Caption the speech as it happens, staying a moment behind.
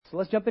So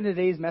let's jump into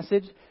today's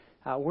message.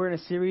 We're in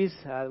a series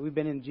we've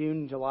been in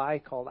June,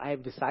 July called I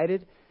Have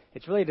Decided.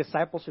 It's really a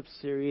discipleship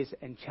series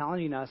and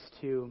challenging us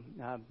to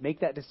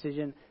make that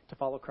decision to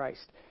follow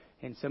Christ.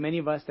 And so many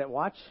of us that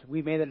watch,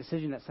 we made that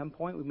decision at some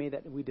point.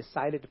 We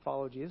decided to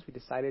follow Jesus. We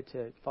decided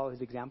to follow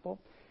his example.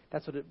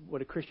 That's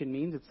what a Christian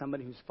means. It's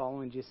somebody who's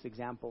following Jesus'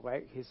 example,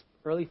 right? His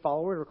early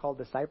followers were called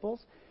disciples,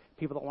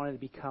 people that wanted to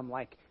become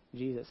like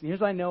Jesus. And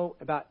here's what I know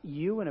about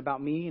you and about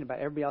me and about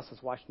everybody else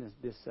that's watching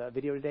this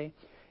video today,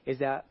 is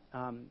that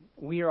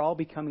we are all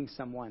becoming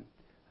someone.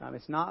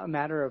 It's not a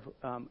matter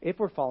of if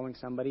we're following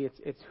somebody,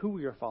 it's who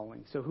we are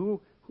following.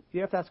 So you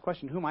have to ask the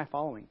question, who am I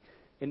following?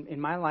 In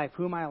my life,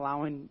 who am I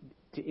allowing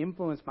to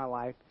influence my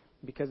life?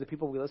 Because the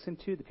people we listen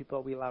to, the people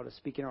that we allow to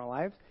speak in our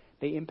lives,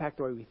 they impact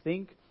the way we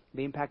think,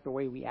 they impact the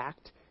way we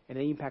act, and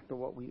they impact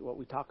what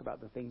we talk about,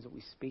 the things that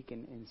we speak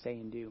and say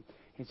and do.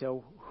 And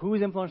so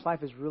whose influence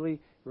life is really,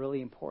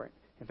 really important.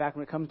 In fact,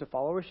 when it comes to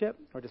followership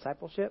or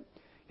discipleship,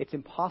 it's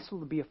impossible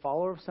to be a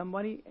follower of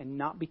somebody and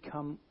not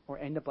become or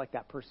end up like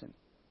that person.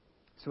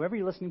 So whoever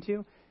you're listening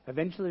to,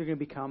 eventually you're going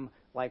to become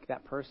like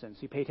that person. So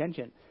you pay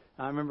attention.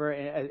 I remember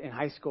in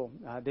high school,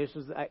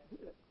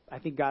 I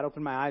think God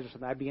opened my eyes or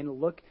something. I began to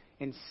look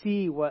and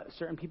see what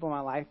certain people in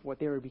my life, what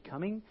they were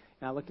becoming.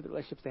 And I looked at the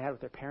relationships they had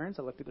with their parents.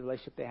 I looked at the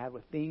relationship they had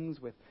with things,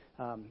 with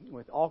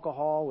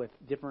alcohol, with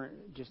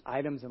different just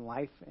items in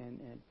life.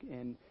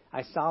 And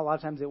I saw a lot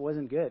of times it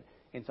wasn't good.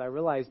 And so I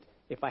realized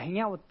if I hang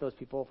out with those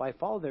people, if I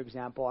follow their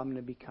example, I'm going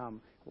to become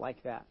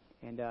like that.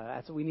 And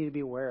that's what we need to be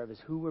aware of, is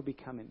who we're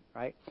becoming,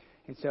 right?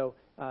 And so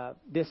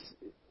this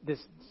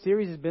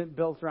series has been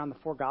built around the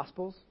four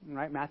Gospels,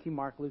 right? Matthew,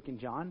 Mark, Luke, and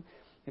John.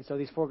 And so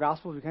these four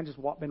Gospels, we've kind of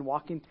just been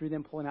walking through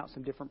them, pulling out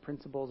some different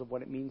principles of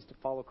what it means to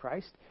follow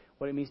Christ,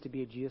 what it means to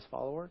be a Jesus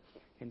follower.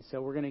 And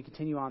so we're going to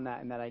continue on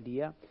that and that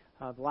idea.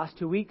 The last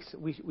 2 weeks,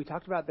 we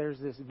talked about there's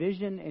this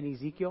vision in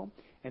Ezekiel,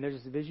 and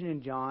there's this vision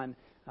in John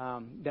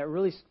that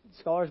really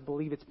scholars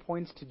believe it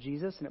points to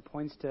Jesus, and it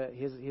points to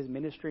his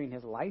ministry and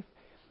his life.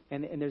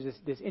 And there's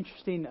this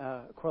interesting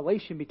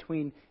correlation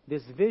between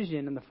this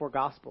vision and the four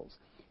Gospels.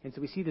 And so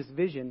we see this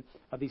vision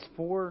of these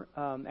four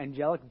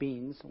angelic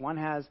beings. One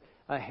has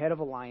a head of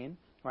a lion,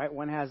 right?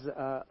 One has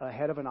a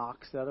head of an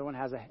ox. The other one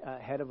has a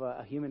head of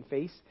a human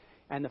face.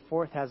 And the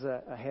fourth has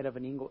a head of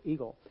an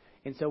eagle.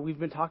 And so we've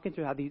been talking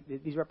through how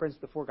these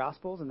represent the four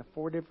Gospels and the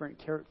four different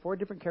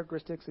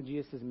characteristics of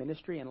Jesus'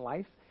 ministry and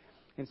life.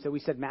 And so we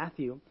said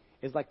Matthew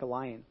is like the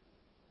lion.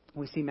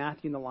 We see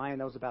Matthew and the lion.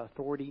 That was about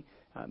authority.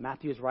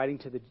 Matthew is writing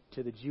to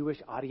the Jewish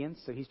audience,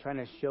 so he's trying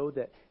to show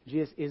that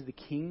Jesus is the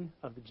King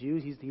of the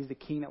Jews. He's the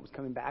King that was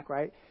coming back,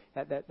 right?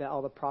 That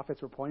all the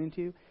prophets were pointing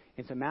to.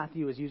 And so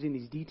Matthew is using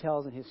these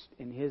details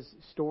in his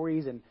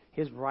stories and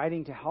his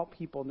writing to help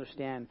people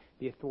understand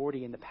the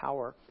authority and the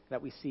power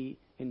that we see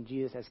in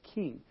Jesus as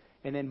King.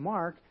 And then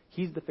Mark,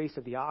 he's the face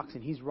of the ox,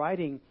 and he's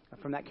writing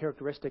from that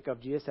characteristic of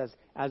Jesus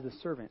as the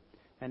servant.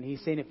 And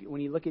he's saying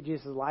when you look at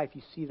Jesus' life,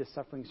 you see the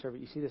suffering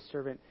servant. You see the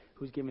servant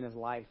who's giving his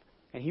life.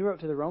 And he wrote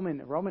to the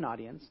Roman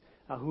audience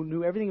who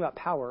knew everything about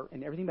power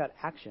and everything about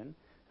action.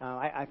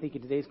 I think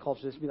in today's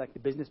culture, this would be like the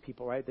business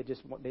people, right?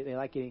 They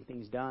like getting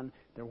things done.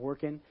 They're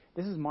working.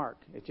 This is Mark.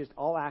 It's just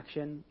all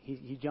action.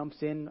 He jumps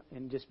in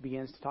and just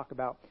begins to talk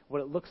about what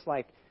it looks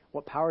like,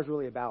 what power is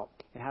really about,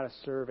 and how to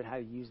serve and how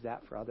to use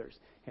that for others.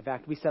 In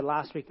fact, we said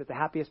last week that the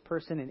happiest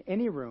person in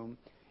any room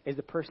is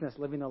the person that's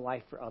living their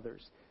life for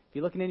others. If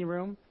you look in any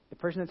room, the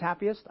person that's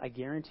happiest, I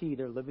guarantee you,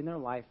 they're living their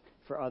life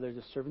for others.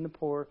 They're serving the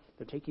poor.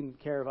 They're taking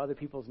care of other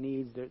people's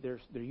needs. They're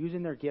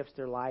using their gifts,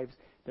 their lives,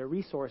 their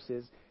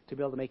resources to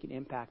be able to make an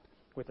impact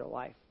with their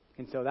life.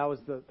 And so that was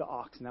the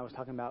ox, and that was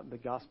talking about the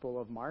Gospel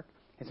of Mark.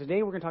 And so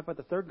today we're going to talk about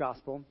the third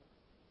Gospel,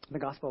 the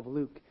Gospel of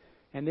Luke.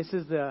 And this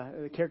is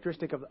the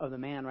characteristic of the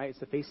man, right? It's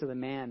the face of the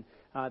man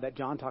that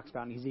John talks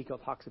about and Ezekiel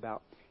talks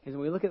about. And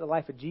when we look at the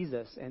life of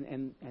Jesus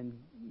and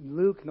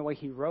Luke and the way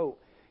he wrote,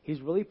 he's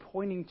really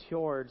pointing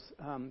towards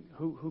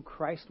who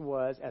Christ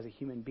was as a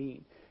human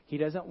being. He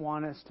doesn't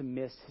want us to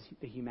miss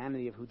the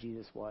humanity of who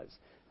Jesus was,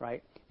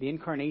 right? The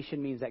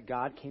incarnation means that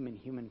God came in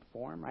human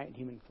form, right, in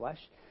human flesh.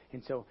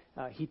 And so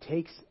he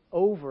takes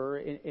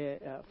over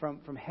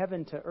from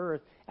heaven to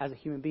earth as a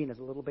human being, as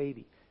a little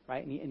baby,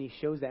 right? And he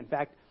shows that. In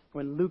fact,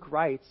 when Luke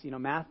writes,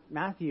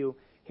 Matthew,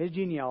 his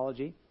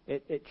genealogy,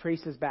 it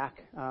traces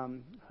back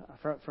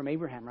from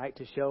Abraham, right,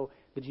 to show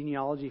the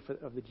genealogy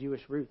of the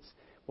Jewish roots.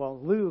 Well,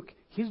 Luke,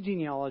 his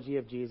genealogy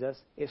of Jesus,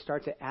 it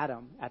starts at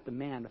Adam, at the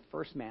man, the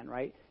first man,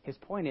 right? His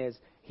point is,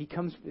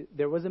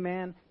 there was a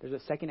man, there's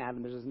a second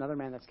Adam, there's another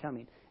man that's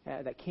coming,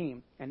 that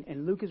came.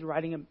 And Luke is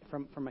writing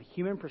from a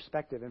human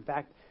perspective. In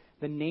fact,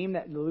 the name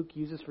that Luke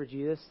uses for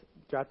Jesus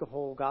throughout the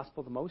whole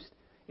gospel the most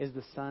is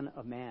the Son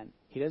of Man.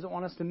 He doesn't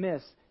want us to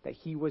miss that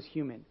he was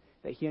human,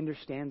 that he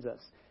understands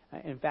us.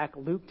 In fact,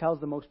 Luke tells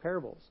the most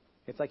parables.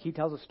 It's like he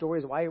tells us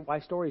stories. Why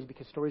stories?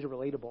 Because stories are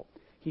relatable.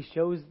 He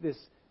shows this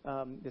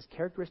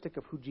characteristic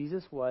of who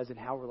Jesus was and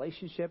how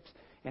relationships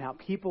and how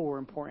people were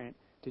important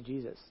to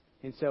Jesus.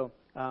 And so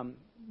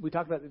we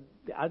talked about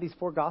out of these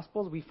four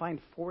Gospels, we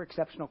find four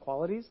exceptional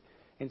qualities.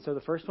 And so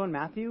the first one,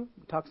 Matthew,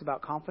 talks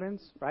about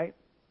confidence, right?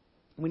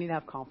 We need to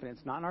have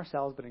confidence, not in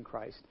ourselves, but in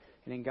Christ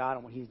and in God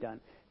and what He's done.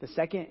 The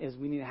second is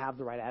we need to have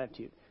the right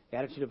attitude, the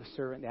attitude of a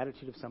servant, the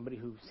attitude of somebody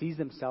who sees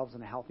themselves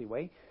in a healthy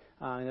way.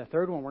 And the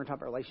third one, we're going to talk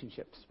about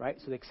relationships, right?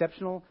 So the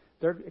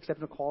third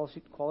exceptional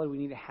quality we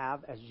need to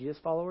have as Jesus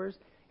followers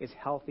is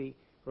healthy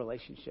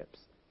relationships,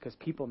 because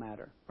people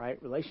matter, right?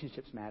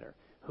 Relationships matter.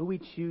 Who we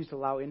choose to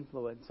allow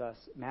influence us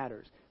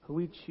matters. Who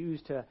we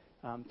choose to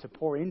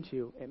pour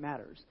into, it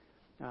matters.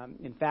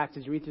 In fact,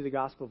 as you read through the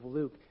Gospel of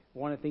Luke,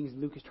 one of the things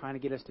Luke is trying to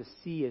get us to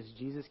see is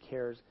Jesus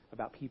cares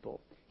about people.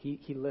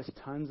 He lists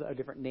tons of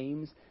different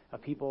names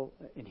of people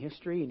in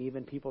history and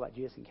even people that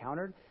Jesus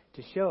encountered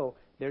to show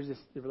there's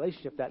the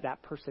relationship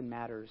that person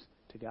matters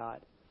to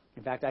God.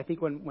 In fact, I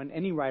think when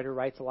any writer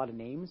writes a lot of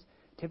names,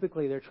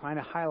 typically they're trying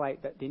to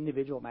highlight that the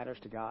individual matters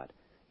to God.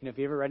 You know, if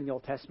you ever read in the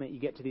Old Testament, you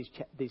get to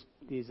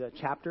these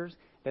chapters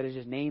that is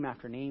just name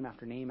after name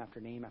after name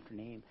after name after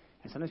name.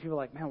 And sometimes people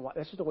are like, man,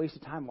 that's just a waste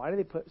of time. Why do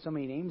they put so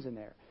many names in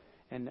there?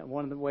 And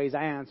one of the ways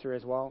I answer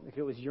is, well, if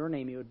it was your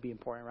name, it would be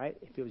important, right?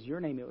 If it was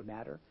your name, it would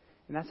matter.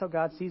 And that's how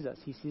God sees us.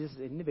 He sees us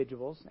as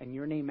individuals, and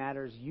your name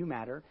matters, you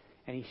matter,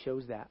 and He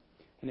shows that.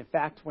 And in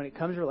fact, when it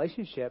comes to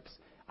relationships,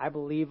 I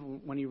believe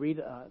when you read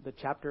the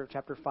chapter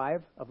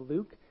 5 of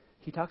Luke,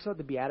 he talks about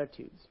the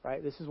Beatitudes,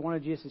 right? This is one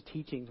of Jesus'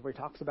 teachings where he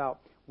talks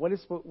about what it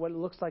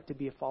looks like to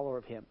be a follower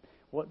of Him,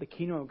 what the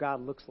kingdom of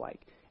God looks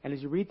like. And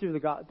as you read through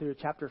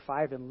chapter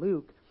 5 in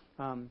Luke,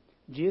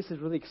 Jesus is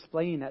really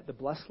explaining that the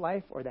blessed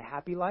life or the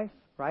happy life,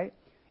 right?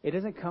 It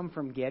doesn't come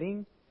from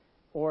getting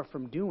or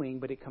from doing,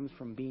 but it comes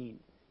from being.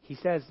 He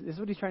says, this is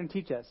what he's trying to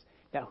teach us,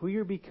 that who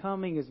you're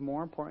becoming is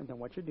more important than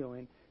what you're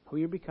doing. Who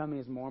you're becoming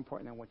is more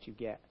important than what you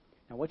get.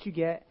 And what you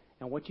get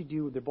and what you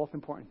do, they're both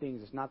important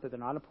things. It's not that they're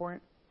not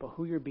important, but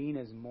who you're being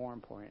is more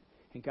important.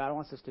 And God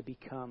wants us to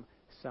become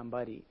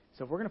somebody.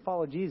 So if we're going to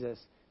follow Jesus,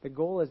 the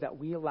goal is that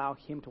we allow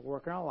Him to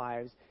work in our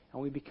lives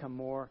and we become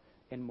more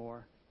and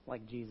more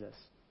like Jesus.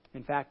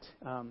 In fact,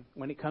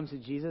 when it comes to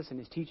Jesus and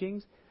His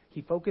teachings,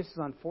 He focuses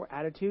on 4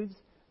 attitudes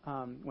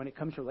when it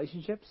comes to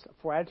relationships.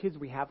 4 attitudes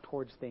we have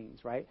towards things,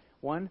 right?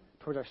 1,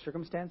 towards our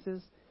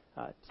circumstances.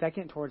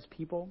 2nd, towards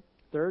people.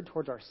 3rd,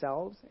 towards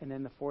ourselves. And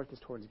then the 4th is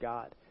towards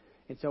God.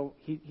 And so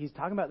he's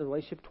talking about the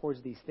relationship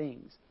towards these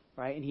things,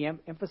 right? And he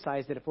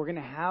emphasized that if we're going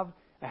to have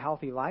a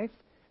healthy life,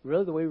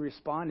 really the way we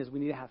respond is we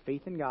need to have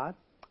faith in God.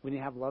 We need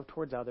to have love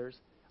towards others,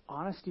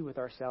 honesty with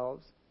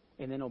ourselves,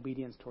 and then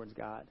obedience towards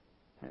God.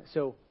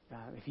 So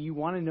if you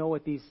want to know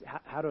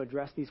how to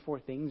address these 4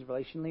 things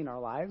relationally in our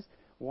lives,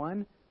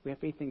 1, we have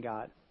faith in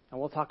God, and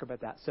we'll talk about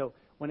that. So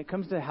when it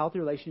comes to healthy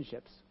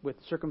relationships with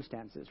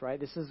circumstances, right,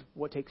 this is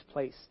what takes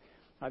place.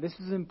 This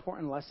is an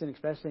important lesson,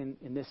 especially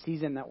in this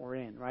season that we're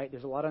in, right?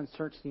 There's a lot of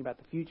uncertainty about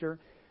the future.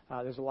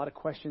 There's a lot of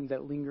questions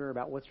that linger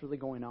about what's really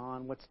going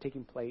on, what's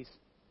taking place.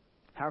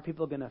 How are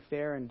people going to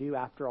fare and do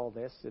after all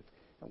this?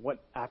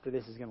 What after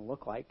this is going to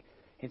look like?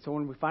 And so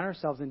when we find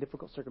ourselves in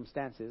difficult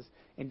circumstances,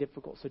 in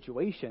difficult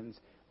situations,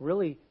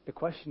 really the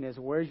question is,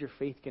 where's your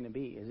faith going to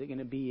be? Is it going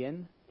to be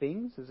in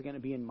things? Is it going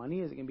to be in money?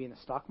 Is it going to be in the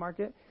stock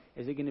market?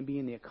 Is it going to be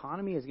in the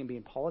economy? Is it going to be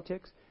in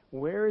politics?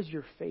 Where is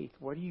your faith?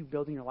 What are you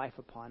building your life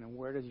upon? And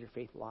where does your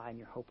faith lie and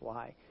your hope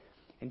lie?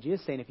 And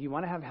Jesus is saying, if you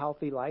want to have a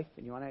healthy life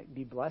and you want to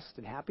be blessed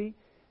and happy,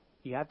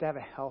 you have to have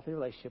a healthy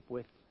relationship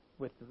with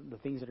the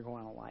things that are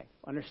going on in life.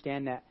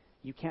 Understand that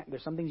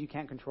there's some things you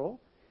can't control.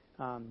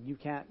 You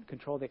can't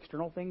control the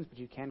external things, but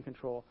you can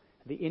control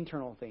the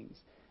internal things.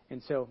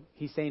 And so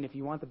he's saying if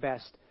you want the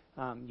best,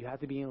 you have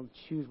to be able to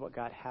choose what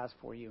God has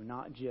for you,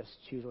 not just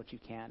choose what you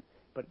can,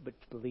 but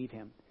believe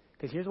Him.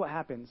 Because here's what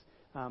happens.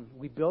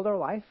 We build our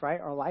life, right?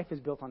 Our life is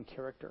built on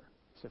character.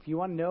 So if you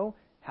want to know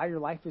how your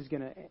life is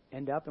going to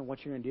end up and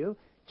what you're going to do,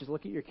 just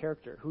look at your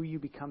character. Who are you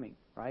becoming,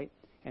 right?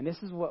 And this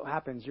is what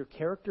happens. Your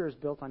character is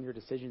built on your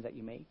decisions that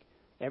you make.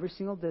 Every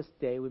single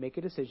day we make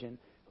a decision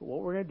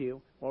what we're going to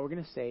do, what we're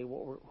going to say,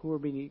 who we're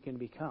going to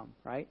become,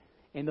 right?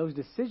 And those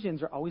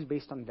decisions are always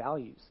based on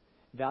values.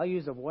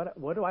 Values of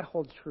what do I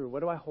hold true?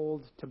 What do I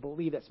hold to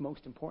believe that's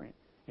most important?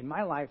 In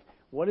my life,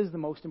 what is the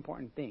most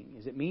important thing?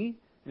 Is it me?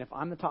 And if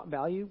I'm the top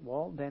value,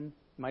 well, then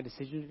my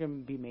decisions are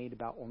going to be made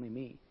about only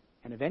me.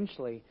 And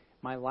eventually,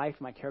 my life,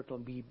 my character will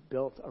be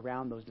built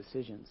around those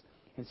decisions.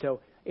 And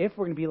so if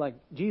we're going to be like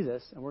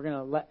Jesus and we're going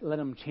to let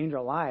Him change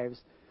our lives,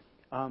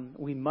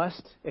 we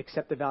must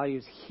accept the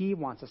values He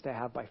wants us to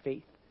have by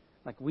faith.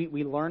 Like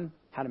we learn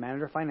how to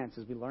manage our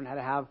finances. We learn how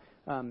to have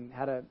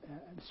how to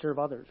serve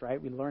others, right?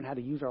 We learn how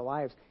to use our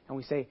lives. And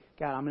we say,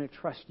 God, I'm going to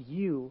trust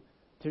You.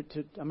 I'm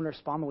going to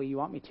respond the way You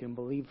want me to and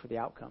believe for the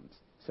outcomes.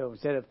 So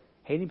instead of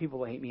hating people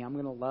who hate me, I'm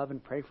going to love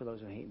and pray for those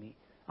who hate me.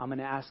 I'm going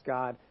to ask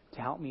God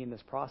to help me in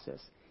this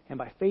process. And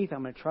by faith,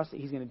 I'm going to trust that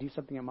He's going to do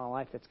something in my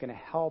life that's going to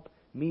help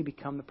me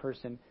become the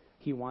person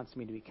He wants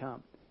me to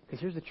become. Because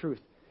here's the truth.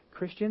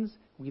 Christians,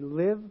 we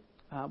live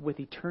with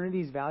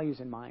eternity's values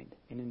in mind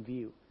and in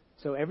view.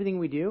 So everything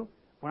we do,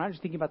 we're not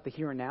just thinking about the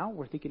here and now.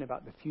 We're thinking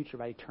about the future,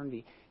 about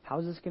eternity. How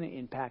is this going to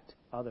impact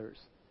others?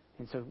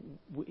 And so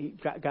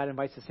God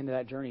invites us into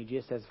that journey.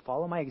 Jesus says,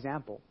 follow my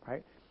example,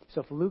 right?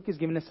 So if Luke is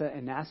giving us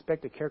an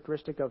aspect, a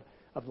characteristic of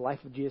the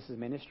life of Jesus'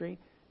 ministry,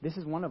 this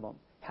is one of them.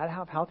 How to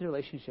have healthy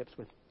relationships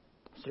with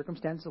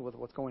circumstances, with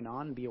what's going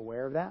on, and be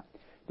aware of that.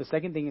 The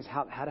second thing is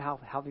how to have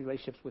healthy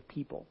relationships with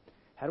people.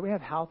 How do we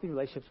have healthy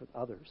relationships with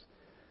others?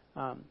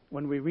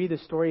 When we read the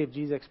story of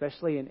Jesus,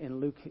 especially in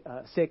Luke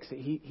 6,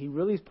 he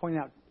really is pointing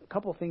out a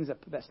couple of things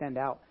that stand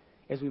out.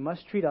 Is we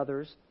must treat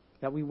others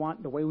that we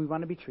want the way we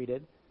want to be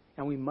treated,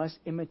 and we must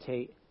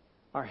imitate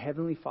our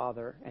Heavenly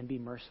Father and be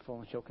merciful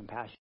and show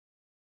compassion.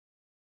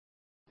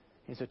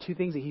 And so two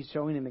things that he's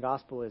showing in the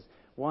gospel is,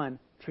 one,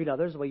 treat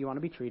others the way you want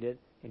to be treated,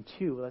 and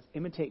two, let's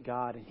imitate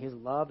God and his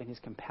love and his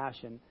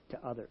compassion to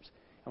others.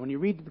 And when you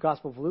read the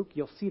Gospel of Luke,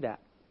 you'll see that.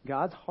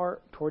 God's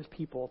heart towards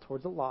people,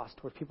 towards the lost,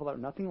 towards people that are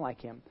nothing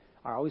like him,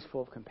 are always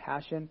full of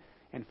compassion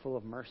and full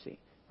of mercy,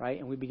 right?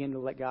 And we begin to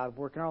let God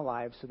work in our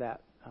lives so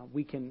that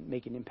we can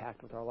make an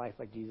impact with our life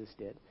like Jesus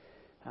did.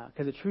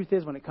 Because the truth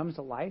is, when it comes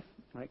to life,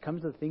 when it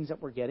comes to the things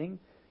that we're getting,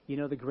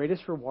 the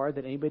greatest reward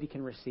that anybody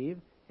can receive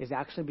is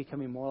actually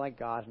becoming more like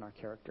God in our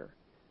character.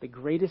 The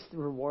greatest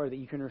reward that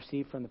you can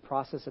receive from the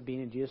process of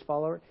being a Jesus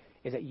follower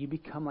is that you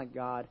become like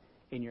God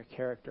in your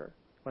character.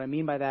 What I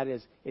mean by that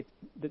is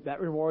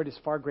that reward is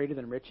far greater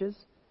than riches.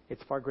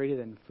 It's far greater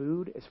than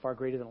food. It's far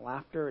greater than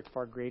laughter. It's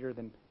far greater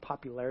than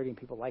popularity and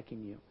people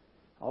liking you.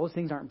 All those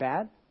things aren't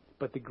bad,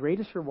 but the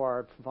greatest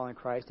reward from following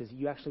Christ is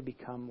you actually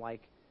become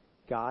like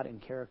God in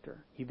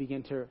character. You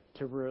begin to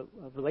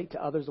relate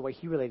to others the way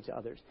he related to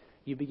others.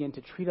 You begin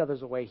to treat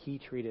others the way he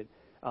treated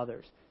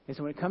others. And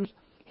so when it comes,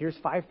 here's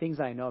 5 things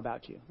that I know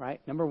about you, right?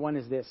 Number 1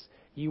 is this.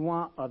 You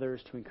want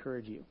others to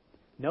encourage you.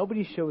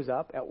 Nobody shows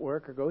up at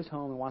work or goes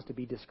home and wants to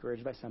be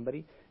discouraged by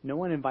somebody. No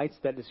one invites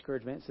that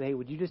discouragement and says, hey,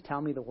 would you just tell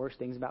me the worst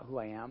things about who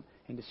I am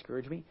and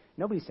discourage me?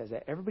 Nobody says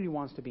that. Everybody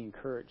wants to be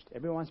encouraged.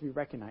 Everybody wants to be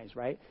recognized,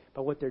 right,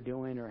 by what they're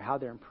doing or how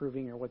they're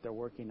improving or what they're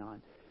working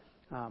on.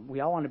 We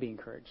all want to be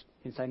encouraged.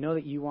 And so I know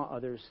that you want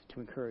others to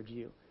encourage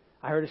you.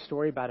 I heard a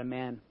story about a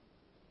man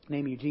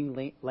named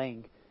Eugene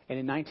Lang. And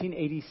in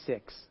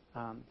 1986,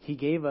 he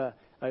gave a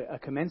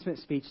commencement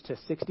speech to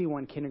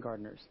 61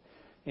 kindergartners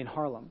in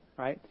Harlem,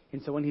 right?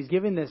 And so when he's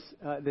giving this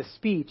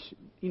speech,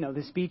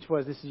 the speech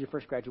was, this is your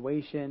first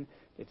graduation.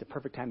 It's a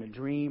perfect time to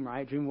dream,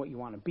 right? Dream what you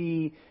want to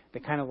be, the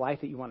kind of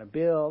life that you want to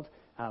build,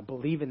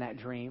 believe in that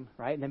dream,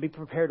 right? And then be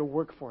prepared to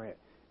work for it,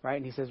 right?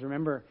 And he says,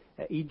 remember,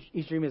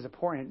 each dream is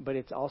important, but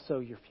it's also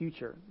your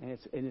future, and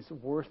it's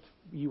worth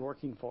you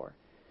working for.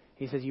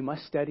 He says you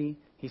must study.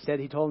 He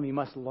told him you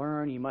must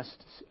learn, you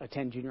must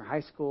attend junior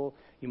high school,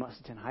 you must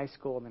attend high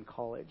school and then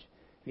college.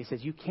 And he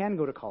says you can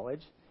go to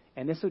college.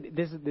 And this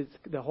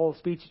the whole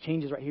speech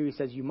changes right here. He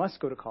says you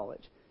must go to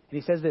college.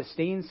 And he says this,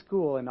 stay in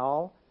school and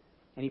all.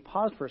 And he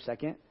paused for a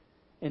second.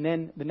 And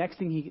then the next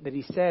thing that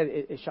he said,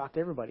 it shocked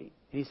everybody.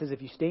 And he says,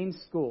 if you stay in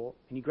school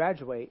and you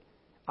graduate,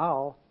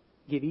 I'll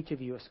give each of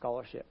you a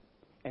scholarship.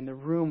 And the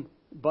room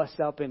busts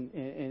up in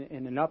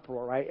an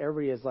uproar, right?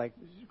 Everybody is like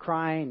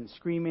crying and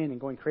screaming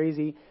and going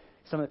crazy.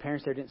 Some of the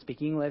parents there didn't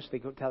speak English. They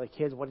go tell the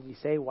kids, what did he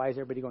say? Why is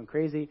everybody going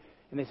crazy?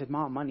 And they said,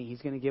 Mom, money.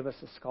 He's going to give us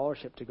a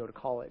scholarship to go to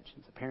college.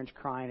 And so parents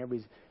crying.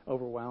 Everybody's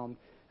overwhelmed.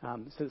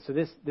 So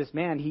this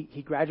man,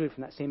 he graduated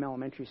from that same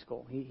elementary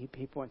school. He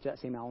went to that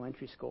same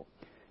elementary school.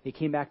 He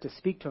came back to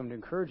speak to him, to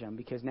encourage him,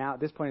 because now at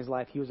this point in his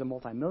life, he was a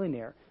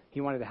multimillionaire. He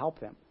wanted to help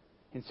them.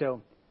 And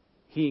so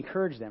he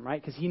encouraged them,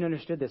 right? Because he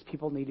understood this.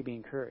 People need to be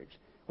encouraged.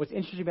 What's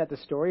interesting about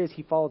this story is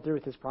he followed through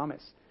with his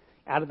promise.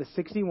 Out of the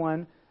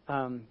 61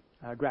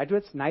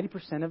 graduates,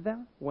 90% of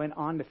them went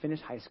on to finish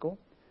high school,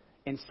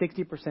 and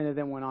 60% of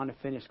them went on to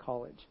finish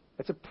college.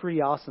 That's a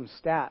pretty awesome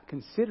stat,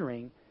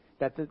 considering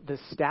that the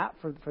stat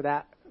for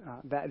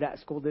that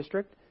school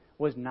district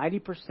was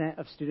 90%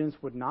 of students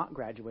would not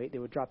graduate. They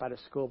would drop out of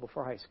school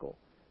before high school.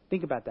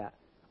 Think about that.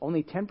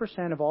 Only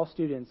 10% of all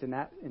students in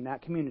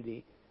that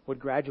community would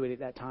graduate at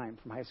that time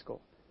from high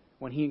school.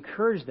 When he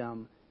encouraged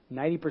them,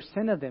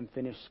 90% of them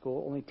finished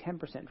school, only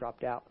 10%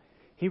 dropped out.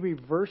 He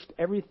reversed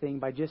everything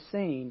by just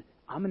saying,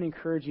 I'm going to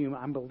encourage you,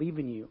 I'm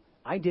believing you.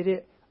 I did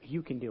it,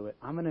 you can do it.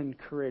 I'm going to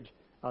encourage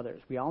others.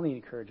 We all need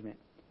encouragement.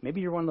 Maybe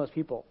you're one of those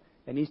people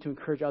that needs to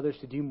encourage others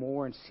to do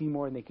more and see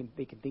more than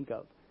they can think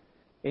of.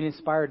 It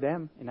inspired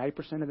them, and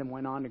 90% of them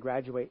went on to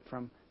graduate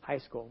from high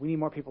school. We need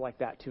more people like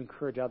that to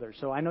encourage others.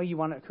 So I know you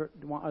want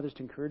others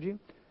to encourage you.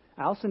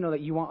 I also know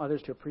that you want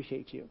others to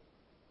appreciate you.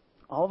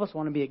 All of us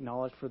want to be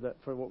acknowledged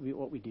for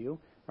what we do,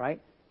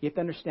 right? You have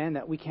to understand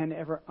that we can't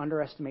ever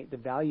underestimate the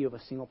value of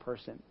a single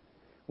person.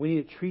 We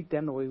need to treat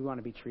them the way we want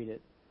to be treated,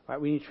 right?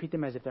 We need to treat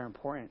them as if they're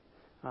important.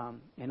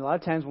 And a lot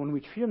of times when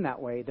we treat them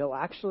that way, they'll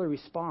actually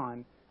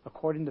respond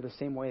according to the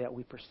same way that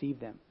we perceive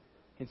them.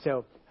 And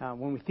so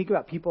when we think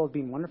about people as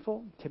being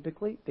wonderful,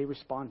 typically they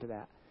respond to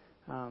that.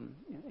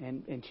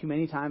 And too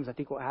many times I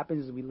think what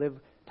happens is we live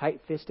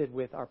tight-fisted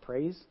with our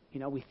praise.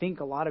 We think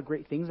a lot of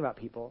great things about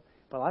people,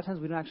 but a lot of times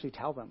we don't actually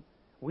tell them.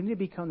 We need to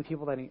become the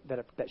people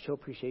that show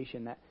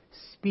appreciation, that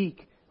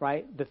speak,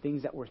 right, the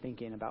things that we're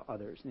thinking about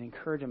others, and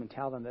encourage them and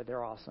tell them that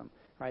they're awesome,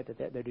 right,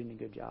 that they're doing a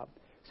good job.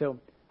 So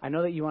I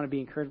know that you want to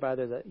be encouraged by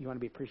others, that you want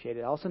to be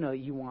appreciated. I also know that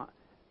you want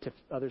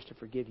others to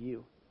forgive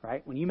you,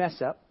 right? When you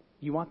mess up,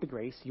 You want the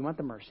grace. You want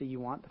the mercy. You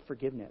want the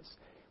forgiveness.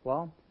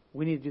 Well,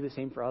 we need to do the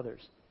same for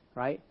others,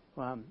 right?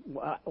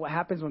 What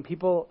happens when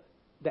people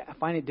that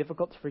find it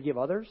difficult to forgive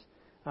others,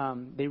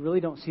 they really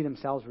don't see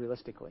themselves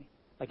realistically.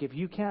 Like if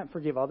you can't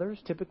forgive others,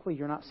 typically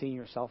you're not seeing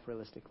yourself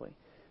realistically.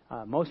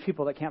 Most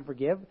people that can't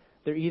forgive,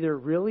 they're either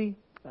really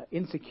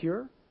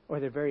insecure or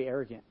they're very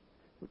arrogant.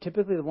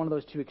 Typically one of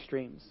those two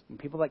extremes. When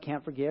people that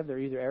can't forgive, they're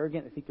either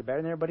arrogant, they think they're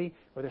better than everybody,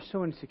 or they're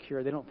so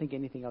insecure they don't think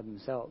anything of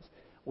themselves.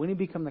 We need to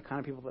become the kind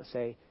of people that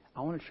say,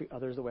 I want to treat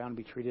others the way I want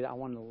to be treated. I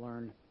want to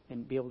learn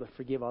and be able to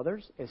forgive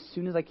others as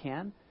soon as I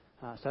can,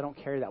 so I don't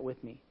carry that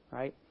with me,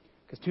 right?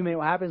 Because too many,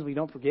 what happens when you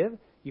don't forgive,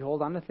 you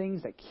hold on to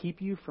things that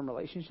keep you from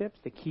relationships,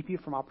 that keep you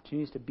from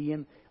opportunities to be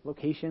in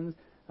locations,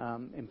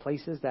 in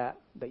places that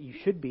you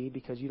should be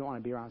because you don't want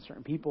to be around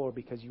certain people or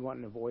because you want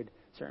to avoid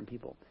certain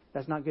people.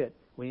 That's not good.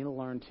 We need to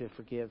learn to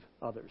forgive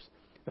others.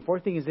 The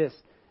fourth thing is this: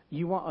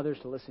 you want others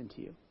to listen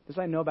to you. This is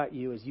what I know about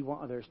you is you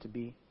want others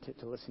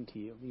to listen to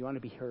you. You want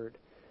to be heard.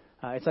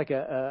 It's like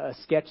a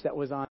sketch that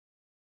was on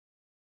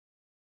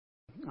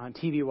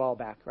TV a while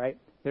back, right?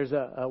 There's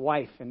a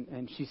wife,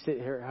 and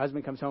her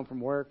husband comes home from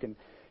work, and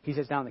he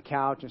sits down on the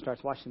couch and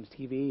starts watching some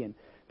TV, and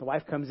the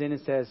wife comes in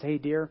and says, hey,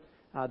 dear,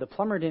 the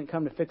plumber didn't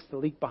come to fix the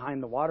leak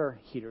behind the water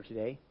heater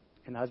today.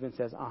 And the husband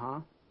says,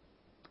 uh-huh.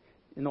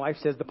 And the wife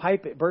says, the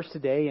pipe burst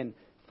today and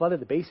flooded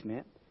the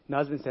basement. And the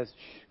husband says,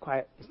 shh,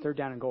 quiet, it's third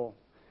down and goal.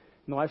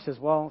 And the wife says,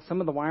 well, some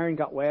of the wiring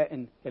got wet,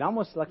 and it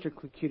almost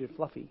electrocuted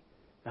Fluffy.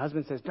 The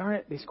husband says, darn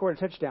it, they scored a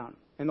touchdown.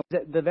 And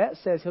the vet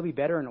says he'll be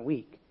better in a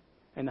week.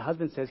 And the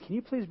husband says, can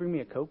you please bring me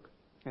a Coke?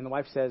 And the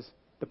wife says,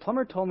 the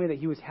plumber told me that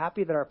he was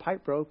happy that our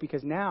pipe broke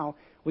because now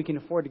we can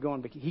afford to go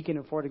on he can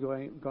afford to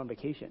go on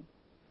vacation.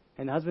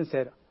 And the husband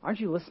said, aren't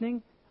you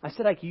listening? I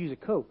said I could use a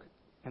Coke.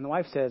 And the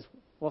wife says,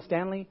 well,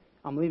 Stanley,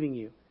 I'm leaving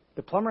you.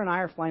 The plumber and I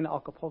are flying to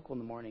Acapulco in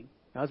the morning.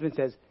 The husband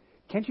says,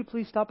 can't you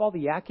please stop all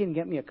the yakking and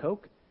get me a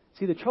Coke?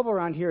 See, the trouble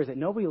around here is that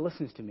nobody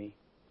listens to me.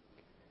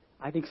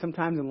 I think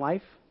sometimes in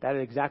life, that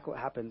is exactly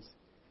what happens.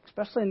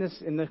 Especially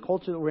in the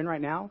culture that we're in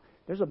right now,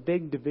 there's a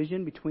big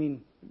division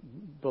between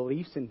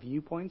beliefs and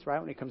viewpoints, right,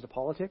 when it comes to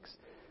politics.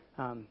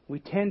 We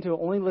tend to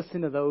only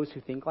listen to those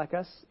who think like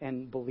us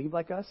and believe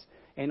like us,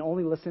 and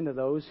only listen to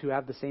those who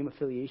have the same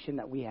affiliation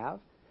that we have.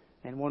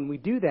 And when we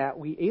do that,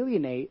 we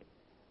alienate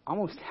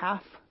almost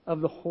half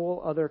of the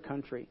whole other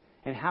country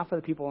and half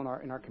of the people in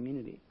our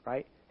community,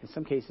 right? In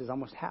some cases,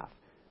 almost half.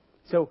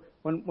 So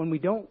when we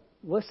don't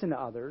listen to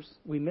others,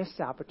 we miss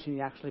the opportunity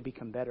to actually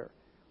become better.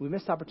 We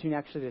miss the opportunity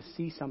actually to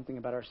see something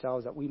about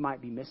ourselves that we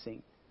might be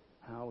missing,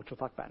 which we'll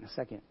talk about in a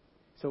second.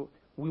 So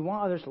we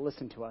want others to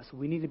listen to us.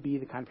 We need to be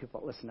the kind of people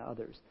that listen to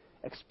others,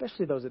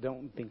 especially those that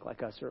don't think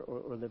like us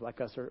or live like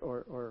us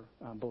or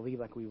believe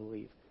like we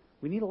believe.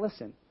 We need to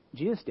listen.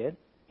 Jesus did.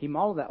 He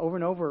modeled that over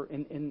and over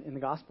in the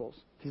Gospels.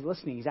 He's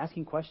listening. He's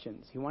asking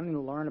questions. He wanted to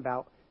learn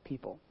about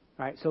people.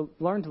 Right? So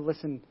learn to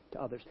listen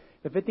to others.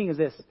 The fifth thing is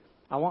this.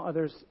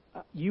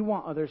 You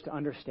want others to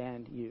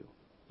understand you.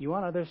 You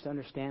want others to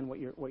understand what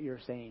you're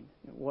saying,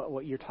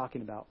 what you're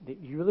talking about.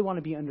 You really want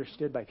to be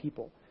understood by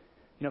people.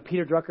 You know,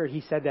 Peter Drucker,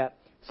 he said that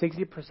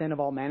 60% of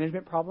all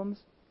management problems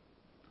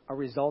are a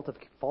result of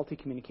faulty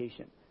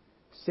communication.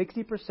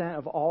 60%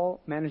 of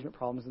all management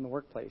problems in the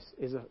workplace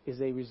is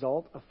a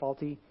result of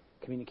faulty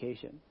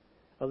communication.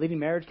 A leading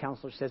marriage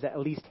counselor says that at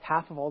least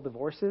half of all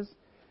divorces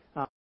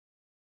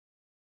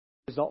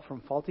result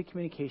from faulty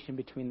communication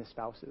between the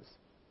spouses.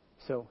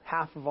 So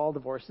half of all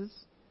divorces,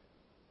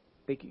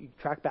 they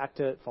track back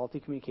to faulty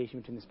communication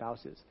between the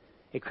spouses.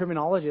 A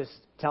criminologist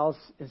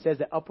says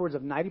that upwards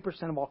of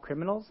 90% of all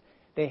criminals,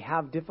 they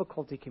have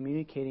difficulty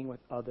communicating with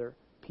other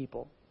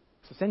people.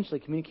 So essentially,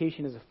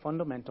 communication is a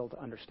fundamental to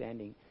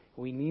understanding.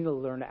 We need to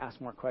learn to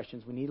ask more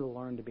questions. We need to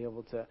learn to be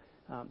able to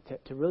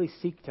really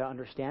seek to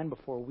understand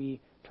before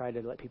we try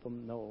to let people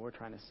know what we're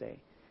trying to say.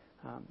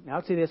 Now, I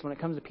would say this, when it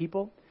comes to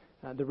people,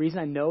 the reason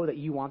I know that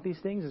you want these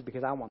things is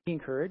because I want to be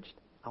encouraged.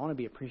 I want to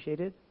be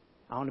appreciated.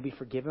 I want to be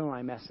forgiven when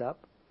I mess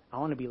up. I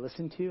want to be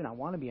listened to, and I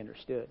want to be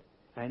understood.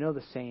 And I know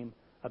the same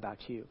about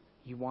you.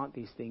 You want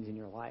these things in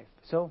your life.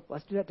 So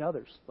let's do that to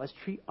others. Let's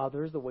treat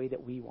others the way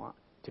that we want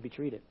to be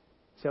treated.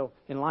 So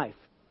in life,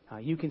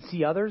 you can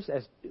see others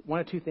as one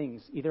of two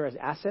things, either as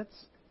assets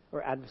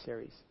or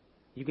adversaries.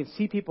 You can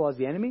see people as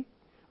the enemy,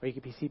 or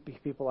you can see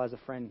people as a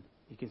friend.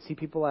 You can see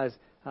people as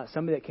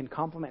somebody that can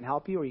complement and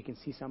help you, or you can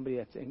see somebody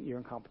you're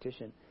in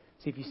competition.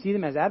 See, if you see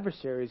them as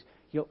adversaries,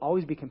 you'll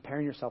always be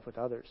comparing yourself with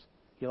others.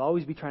 You'll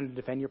always be trying to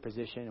defend your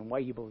position and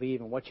what you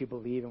believe and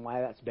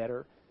why that's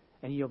better,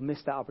 and you'll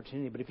miss that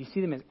opportunity. But if you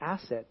see them as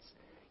assets,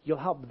 you'll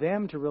help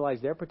them to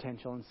realize their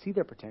potential and see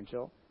their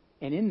potential,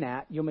 and in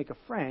that, you'll make a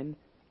friend,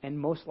 and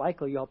most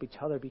likely you'll help each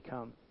other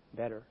become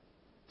better.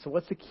 So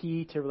what's the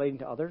key to relating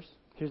to others?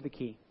 Here's the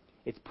key.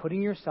 It's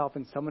putting yourself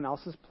in someone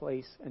else's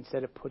place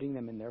instead of putting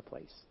them in their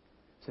place.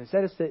 So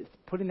instead of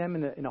putting them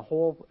in a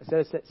hole, instead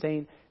of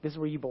saying, this is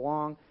where you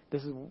belong,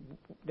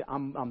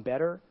 I'm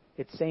better,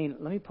 it's saying,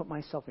 let me put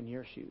myself in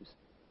your shoes.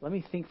 Let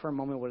me think for a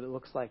moment what it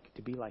looks like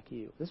to be like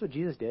you. This is what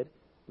Jesus did,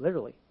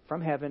 literally,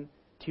 from heaven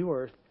to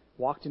earth,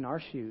 walked in our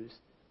shoes,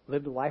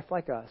 lived a life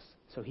like us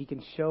so he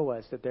can show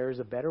us that there is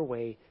a better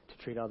way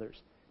to treat others,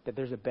 that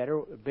there's a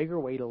bigger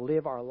way to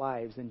live our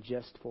lives than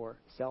just for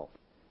self.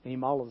 And he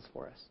models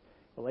for us.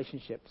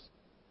 Relationships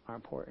are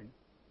important.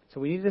 So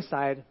we need to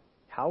decide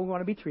how we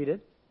want to be treated,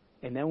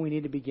 and then we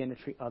need to begin to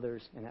treat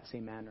others in that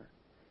same manner.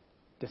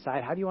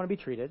 Decide how do you want to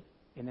be treated,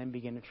 and then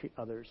begin to treat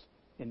others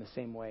in the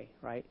same way,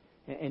 right?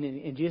 And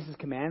in Jesus'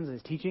 commands and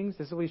his teachings,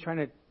 this is what he's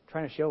trying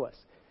to show us.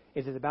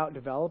 It's about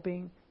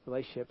developing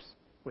relationships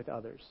with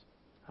others.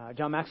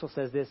 John Maxwell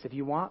says this: if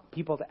you want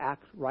people to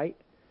act right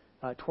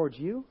towards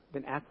you,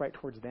 then act right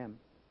towards them.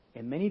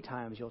 And many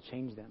times you'll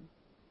change them.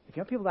 If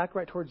you want people to act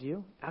right towards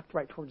you, act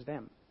right towards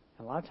them.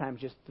 And a lot of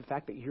times just the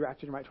fact that you're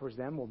acting right towards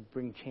them will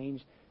bring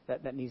change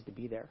that needs to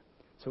be there.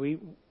 So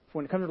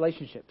when it comes to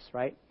relationships,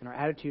 right, and our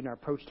attitude and our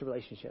approach to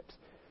relationships,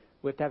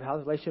 we have to have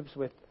healthy relationships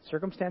with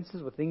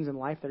circumstances, with things in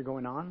life that are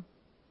going on,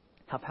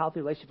 have healthy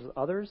relationships with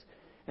others.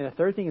 And the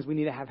third thing is we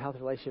need to have healthy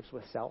relationships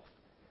with self.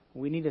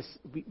 We need to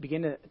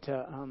begin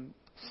to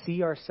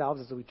see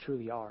ourselves as we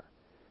truly are.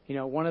 You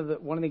know, one of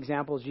the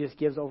examples Jesus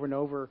gives over and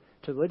over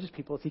to religious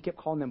people is he kept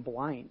calling them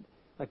blind.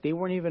 Like they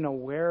weren't even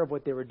aware of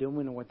what they were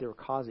doing and what they were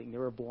causing. They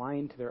were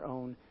blind to their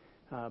own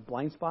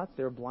blind spots.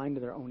 They were blind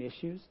to their own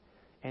issues.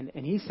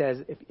 And he says,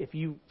 if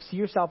you see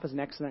yourself as an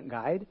excellent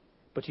guide,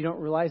 but you don't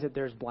realize that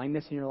there's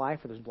blindness in your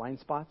life or there's blind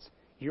spots,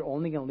 you're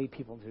only going to lead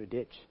people into a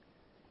ditch.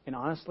 And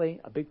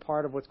honestly, a big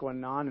part of what's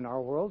going on in our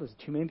world is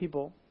too many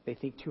people, they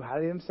think too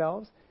highly of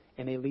themselves,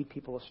 and they lead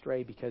people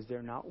astray because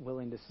they're not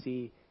willing to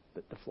see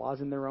the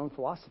flaws in their own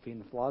philosophy and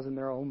the flaws in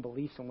their own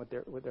beliefs and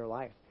with their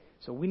life.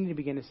 So we need to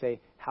begin to say,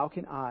 how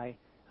can I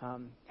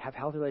have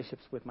healthy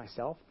relationships with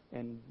myself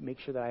and make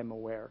sure that I'm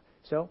aware?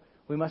 So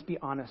we must be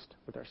honest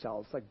with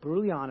ourselves, like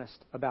brutally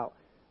honest about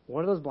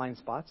what are those blind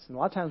spots. And a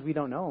lot of times we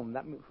don't know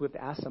them. We have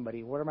to ask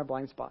somebody, what are my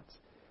blind spots?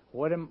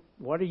 What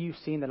are you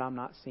seeing that I'm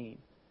not seeing?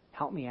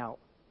 Help me out.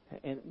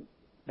 And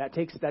that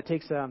takes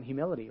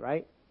humility,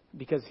 right?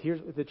 Because here's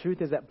the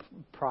truth is that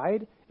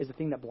pride is the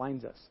thing that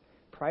blinds us.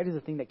 Pride is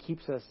the thing that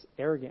keeps us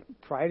arrogant.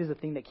 Pride is the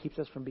thing that keeps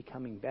us from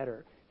becoming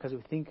better because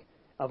we think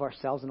of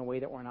ourselves in a way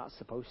that we're not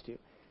supposed to.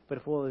 But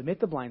if we'll admit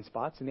the blind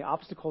spots and the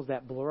obstacles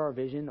that blur our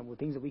vision and the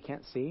things that we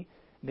can't see,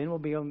 then we'll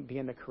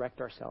begin to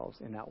correct ourselves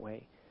in that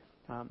way.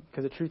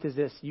 Because the truth is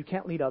this: you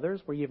can't lead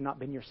others where you have not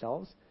been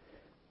yourselves,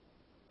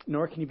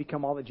 nor can you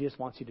become all that Jesus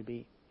wants you to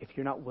be if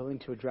you're not willing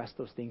to address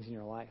those things in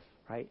your life,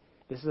 right?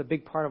 This is a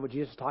big part of what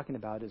Jesus is talking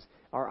about is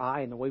our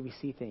eye and the way we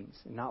see things,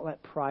 and not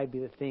let pride be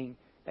the thing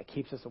that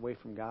keeps us away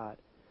from God.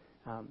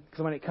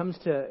 Because when it comes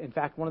to, in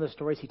fact, one of the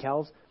stories he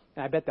tells,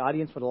 and I bet the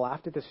audience would have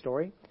laughed at this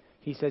story,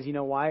 he says, you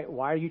know, why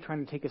are you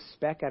trying to take a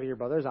speck out of your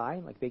brother's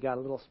eye? Like they got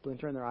a little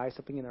splinter in their eye,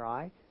 something in their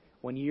eye,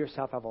 when you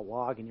yourself have a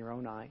log in your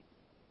own eye.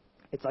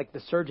 It's like the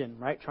surgeon,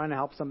 right, trying to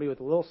help somebody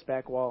with a little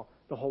speck while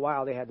the whole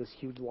while they had this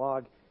huge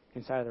log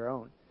inside of their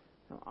own.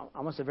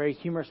 Almost a very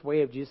humorous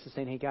way of Jesus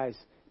saying, hey guys,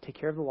 take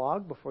care of the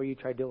log before you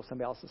try to deal with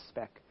somebody else's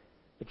speck.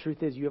 The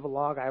truth is, you have a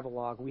log, I have a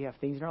log. We have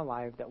things in our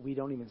life that we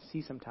don't even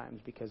see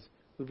sometimes because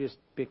we've just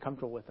been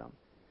comfortable with them.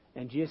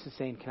 And Jesus is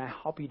saying, can I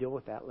help you deal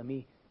with that? Let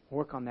me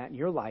work on that in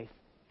your life.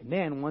 And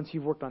then once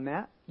you've worked on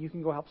that, you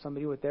can go help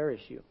somebody with their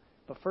issue.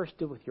 But first,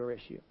 deal with your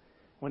issue.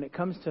 When it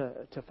comes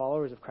to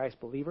followers of Christ,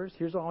 believers,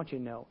 here's what I want you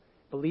to know.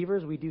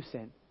 Believers, we do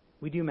sin.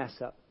 We do mess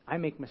up. I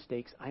make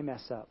mistakes. I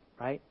mess up,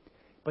 right?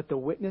 But the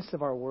witness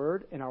of our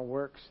word and our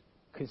works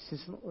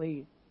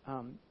consistently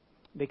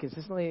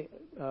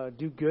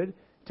do good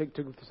to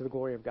the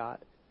glory of God.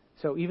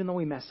 So even though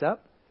we mess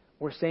up,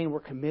 we're saying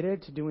we're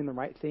committed to doing the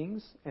right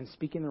things and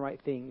speaking the right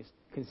things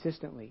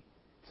consistently.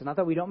 So not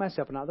that we don't mess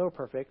up, and not that we're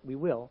perfect, we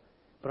will,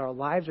 but our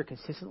lives are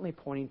consistently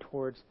pointing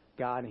towards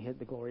God and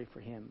the glory for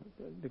Him,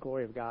 the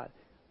glory of God.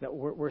 That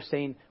we're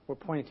saying we're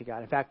pointing to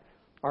God. In fact,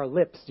 our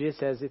lips, Jesus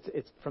says,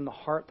 it's from the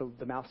heart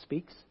the mouth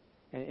speaks.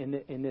 And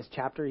in this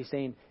chapter, he's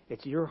saying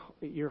it's your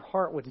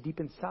heart, what's deep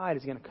inside,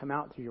 is going to come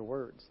out through your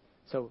words.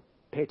 So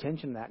pay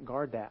attention to that,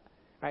 guard that.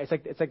 Right?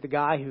 It's like the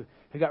guy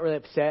who got really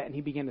upset and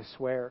he began to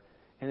swear,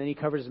 and then he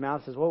covers his mouth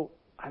and says, "Well,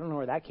 I don't know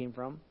where that came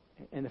from."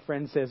 And the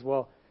friend says,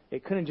 "Well,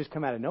 it couldn't just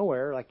come out of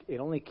nowhere. Like it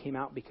only came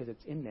out because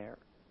it's in there.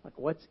 Like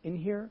what's in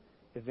here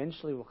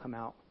eventually will come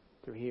out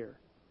through here."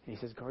 And he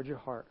says, "Guard your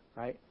heart,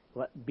 right?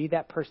 Be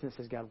that person that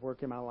says, God,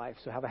 work in my life."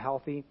 So have a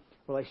healthy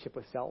relationship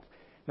with self.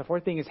 And the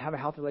fourth thing is have a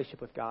healthy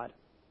relationship with God.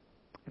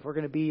 If we're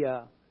going to be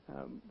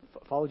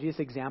follow Jesus'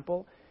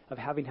 example of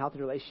having healthy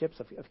relationships,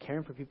 of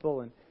caring for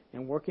people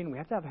and working, we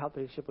have to have a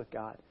healthy relationship with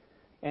God.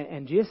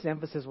 And Jesus'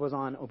 emphasis was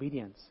on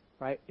obedience,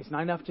 right? It's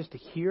not enough just to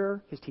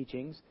hear His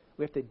teachings.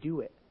 We have to do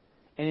it.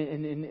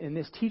 And in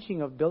this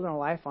teaching of building our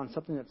life on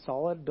something that's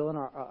solid,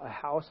 building a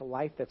house, a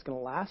life that's going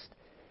to last,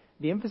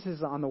 the emphasis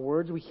is on the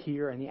words we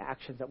hear and the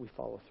actions that we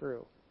follow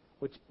through,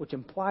 which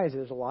implies that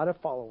there's a lot of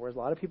followers, a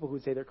lot of people who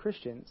say they're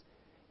Christians,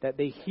 that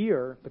they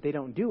hear, but they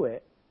don't do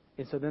it,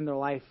 and so then their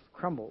life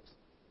crumbles,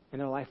 and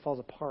their life falls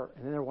apart,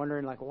 and then they're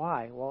wondering, like,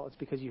 why? Well, it's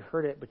because you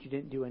heard it, but you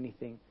didn't do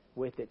anything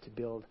with it to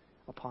build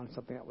upon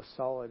something that was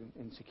solid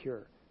and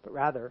secure. But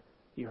rather,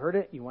 you heard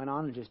it, you went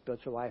on and just built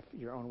your life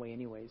your own way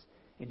anyways.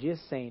 And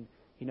Jesus saying,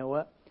 you know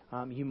what?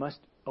 you must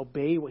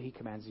obey what he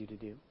commands you to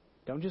do.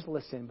 Don't just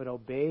listen, but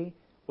obey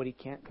what he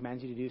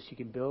commands you to do so you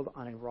can build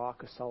on a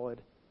rock, a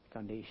solid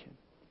foundation.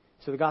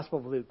 So the Gospel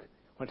of Luke,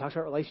 when it talks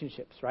about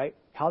relationships, right?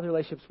 Healthy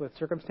relationships with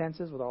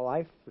circumstances, with our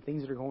life, the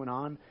things that are going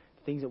on,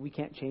 the things that we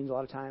can't change a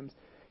lot of times,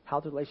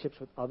 healthy relationships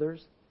with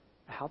others,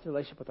 a healthy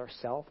relationship with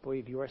ourselves, the way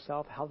we view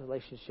ourselves, a healthy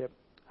relationship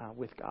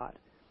with God.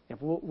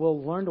 If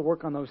we'll learn to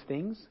work on those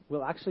things,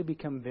 we'll actually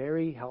become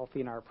very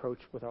healthy in our approach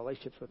with our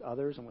relationships with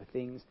others and with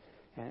things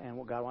and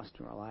what God wants to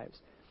do in our lives.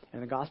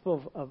 And the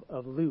Gospel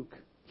of Luke,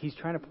 he's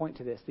trying to point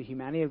to this, the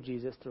humanity of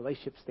Jesus, the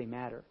relationships, they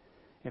matter.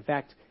 In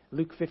fact,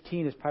 Luke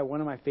 15 is probably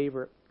one of my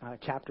favorite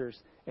chapters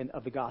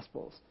of the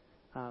Gospels.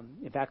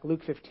 In fact,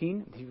 Luke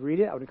 15, if you read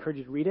it, I would encourage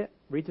you to read it.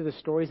 Read through the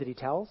stories that he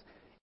tells.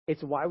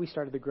 It's why we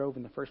started the Grove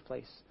in the first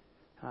place.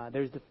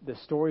 There's the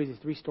stories, these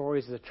 3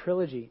 stories, is a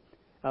trilogy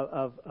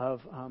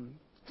of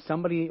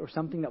somebody or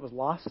something that was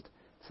lost,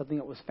 something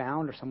that was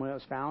found, or someone that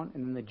was found,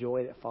 and then the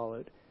joy that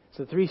followed.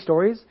 So the 3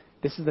 stories,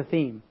 this is the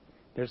theme.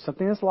 There's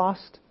something that's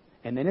lost,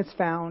 and then it's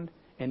found,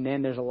 and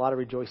then there's a lot of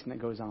rejoicing that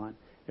goes on.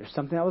 There's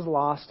something that was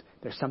lost,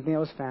 there's something that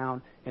was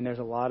found, and there's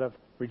a lot of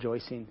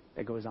rejoicing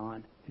that goes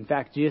on. In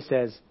fact, Jesus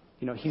says,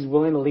 he's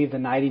willing to leave the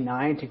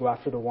 99 to go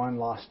after the one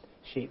lost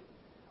sheep.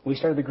 When we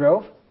started the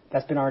Grove,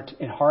 that's been our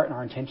heart and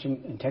our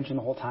intention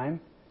the whole time,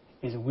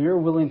 is we're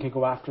willing to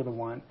go after the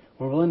one.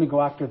 We're willing to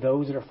go after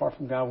those that are far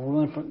from God. We're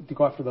willing to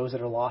go after those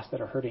that are lost,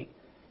 that are hurting.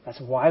 That's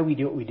why we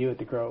do what we do at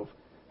the Grove.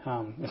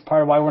 It's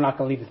part of why we're not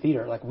going to leave the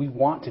theater. Like, we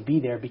want to be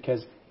there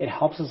because it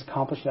helps us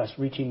accomplish us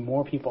reaching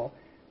more people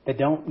that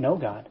don't know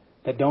God,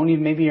 that don't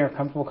even maybe are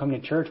comfortable coming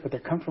to church, but they're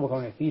comfortable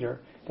going to theater.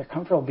 They're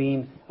comfortable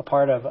being a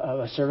part of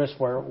a service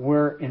where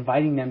we're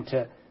inviting them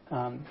to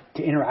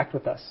interact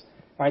with us.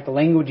 Right? The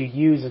language you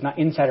use is not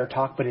insider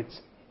talk, but it's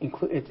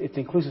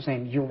inclusive,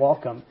 saying you're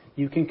welcome,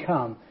 you can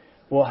come,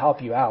 we'll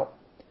help you out.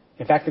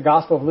 In fact, the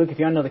Gospel of Luke, if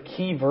you want to know the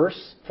key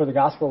verse for the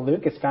Gospel of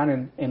Luke, it's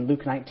found in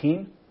Luke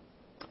 19,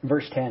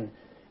 verse 10.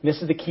 This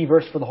is the key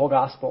verse for the whole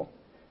Gospel.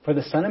 For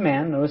the Son of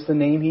Man, notice the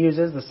name he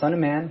uses, the Son of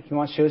Man, he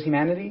shows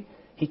humanity.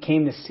 He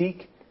came to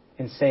seek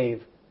and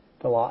save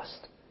the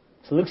lost.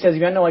 So Luke says,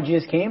 you want to know why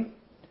Jesus came?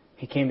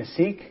 He came to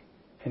seek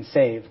and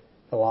save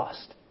the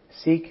lost.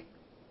 Seek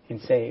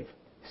and save.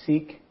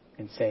 Seek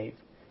and save.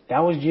 That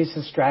was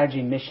Jesus'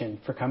 strategy and mission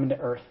for coming to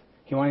earth.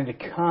 He wanted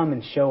to come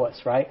and show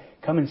us, right?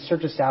 Come and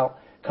search us out.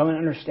 Come and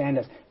understand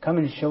us. Come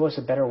and show us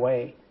a better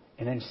way.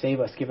 And then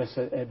save us. Give us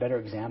a better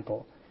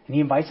example. And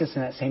he invites us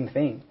in that same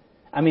thing.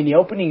 I mean, the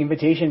opening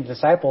invitation to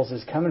disciples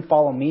is, come and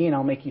follow me and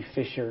I'll make you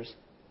fishers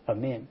of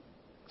men.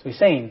 So he's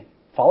saying,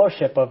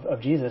 followership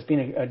of Jesus,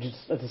 being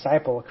a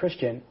disciple, a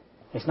Christian,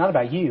 it's not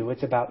about you.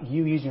 It's about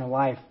you using your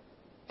life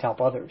to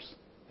help others.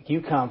 Like,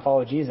 you come,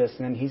 follow Jesus,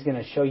 and then he's going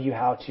to show you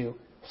how to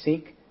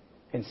seek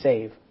and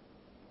save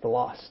the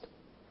lost.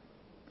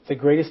 It's the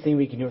greatest thing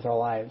we can do with our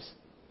lives,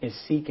 is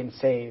seek and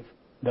save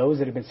those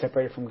that have been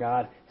separated from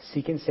God.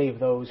 Seek and save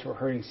those who are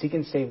hurting. Seek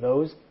and save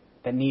those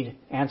that need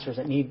answers,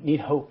 that need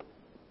hope.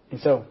 And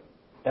so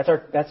that's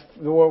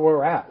where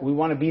we're at. We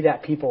want to be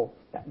that people,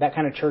 that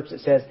kind of church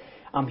that says,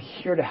 I'm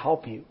here to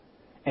help you.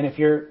 And if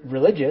you're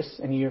religious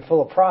and you're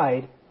full of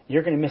pride,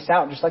 you're going to miss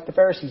out, just like the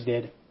Pharisees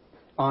did,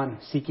 on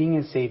seeking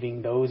and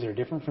saving those that are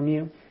different from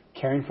you,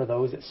 caring for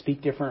those that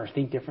speak different or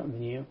think different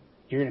than you.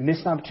 You're going to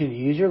miss an opportunity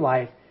to use your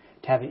life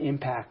to have an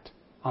impact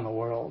on the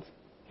world.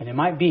 And it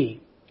might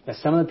be that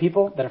some of the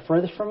people that are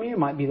furthest from you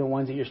might be the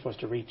ones that you're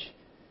supposed to reach.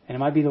 And it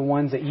might be the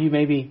ones that you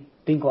maybe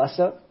think less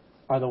of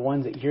are the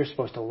ones that you're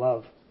supposed to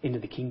love into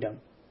the kingdom.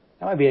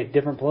 That might be a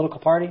different political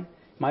party.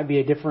 It might be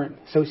a different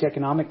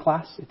socioeconomic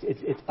class.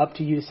 It's up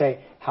to you to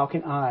say, how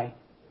can I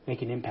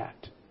make an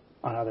impact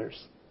on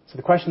others? So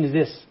the question is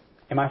this: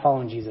 am I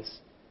following Jesus?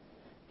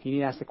 You need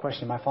to ask the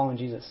question, am I following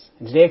Jesus?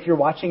 And today, if you're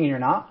watching and you're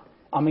not,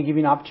 I'm going to give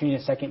you an opportunity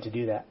in a second to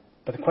do that.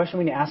 But the question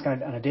we need to ask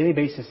on a daily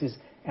basis is,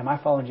 am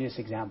I following Jesus'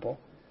 example?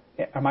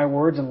 Are my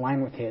words in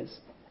line with his?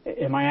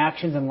 Are my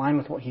actions in line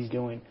with what he's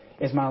doing?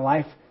 Is my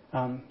life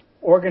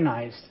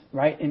organized,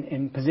 right,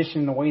 and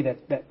positioned in a way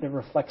that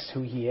reflects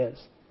who he is?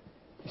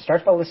 It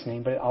starts by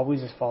listening, but it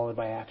always is followed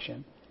by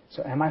action.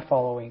 So am I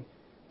following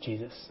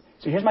Jesus?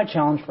 So here's my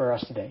challenge for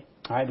us today,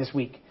 all right, this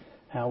week.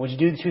 Would you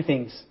do the 2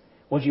 things?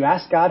 Would you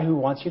ask God who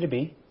wants you to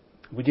be?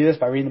 We do this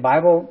by reading the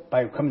Bible,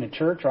 by coming to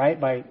church, right,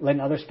 by letting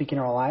others speak in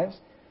our lives,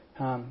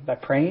 by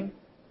praying.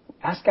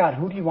 Ask God,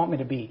 who do you want me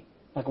to be?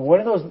 Like, what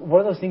are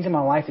those things in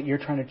my life that you're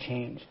trying to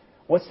change?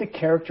 What's the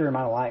character in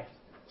my life?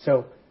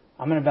 So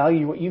I'm going to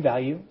value what you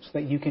value so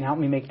that you can help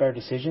me make better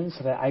decisions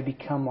so that I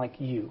become like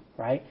you,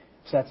 right?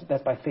 So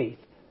that's by faith.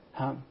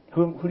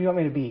 Who do you want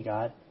me to be,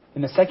 God?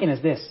 And the second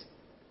is this: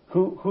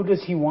 who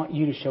does he want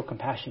you to show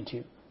compassion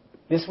to?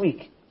 This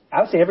week,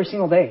 I would say every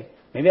single day.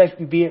 Maybe that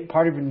could be a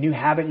part of your new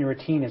habit and your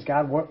routine is,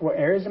 God, what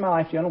areas of my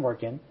life do you want to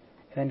work in?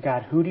 And then,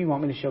 God, who do you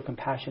want me to show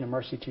compassion and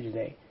mercy to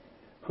today?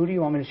 Who do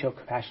you want me to show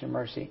compassion and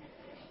mercy?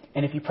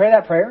 And if you pray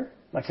that prayer,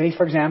 like say,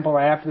 for example,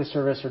 right after the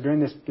service or during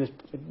this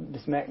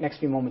next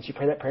few moments, you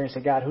pray that prayer and say,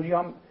 God, who do you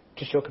want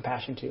to show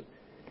compassion to?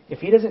 If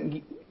he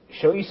doesn't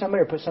show you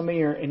somebody or put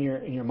somebody in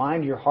your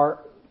mind, your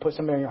heart, put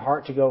somebody on your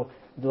heart to go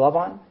love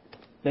on,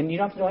 then you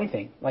don't have to do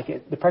anything.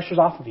 The pressure's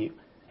off of you.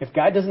 If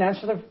God doesn't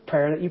answer the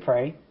prayer that you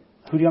pray,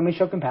 who do you want me to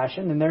show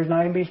compassion? Then there's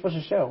not anybody you're supposed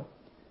to show.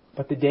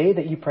 But the day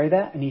that you pray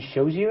that and He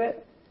shows you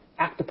it,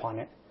 act upon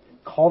it.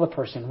 Call the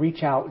person,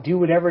 reach out, do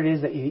whatever it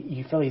is that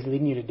you feel He's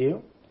leading you to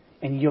do,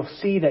 and you'll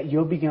see that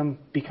you'll become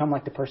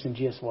like the person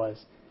Jesus was.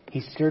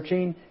 He's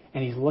searching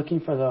and He's looking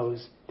for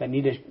those that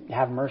need to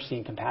have mercy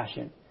and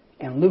compassion.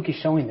 And Luke is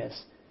showing this.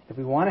 If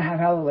we want to have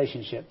healthy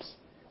relationships,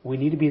 we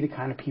need to be the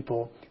kind of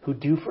people who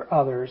do for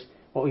others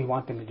what we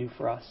want them to do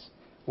for us.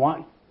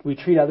 We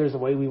treat others the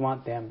way we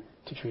want them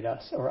to treat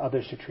us, or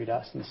others to treat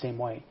us in the same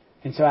way.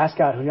 And so ask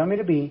God, who do you want me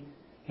to be?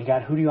 And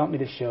God, who do you want me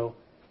to show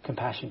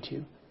compassion to?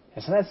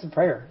 And sometimes it's a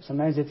prayer.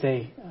 Sometimes it's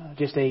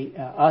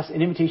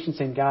an invitation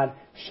saying, God,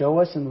 show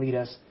us and lead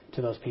us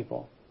to those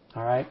people.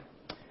 All right?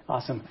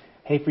 Awesome.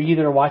 Hey, for you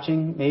that are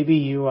watching, maybe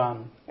you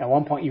at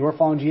one point you were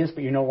following Jesus,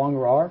 but you no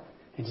longer are.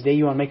 And today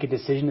you want to make a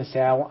decision to say,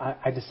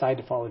 I decide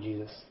to follow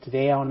Jesus.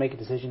 Today I want to make a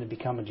decision to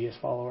become a Jesus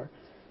follower.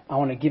 I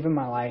want to give Him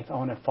my life. I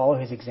want to follow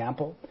His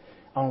example.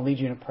 I want to lead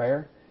you in a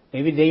prayer.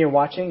 Maybe today you're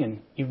watching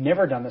and you've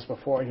never done this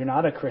before. You're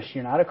not a Christian.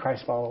 You're not a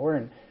Christ follower.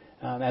 And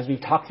as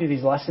we've talked through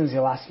these lessons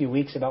the last few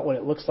weeks about what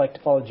it looks like to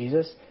follow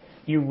Jesus,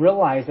 you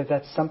realize that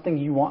that's something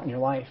you want in your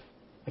life.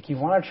 Like you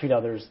want to treat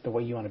others the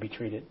way you want to be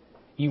treated.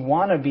 You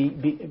want to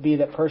be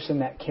that person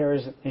that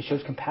cares and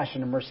shows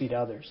compassion and mercy to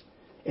others.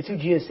 It's who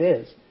Jesus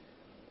is.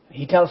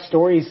 He tells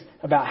stories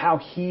about how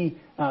He,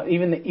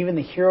 even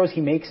the heroes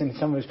He makes in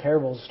some of His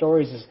parables,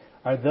 stories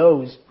are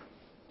those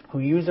who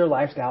use their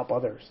lives to help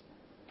others.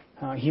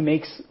 He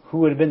makes who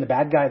would have been the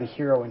bad guy the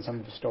hero in some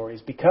of the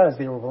stories because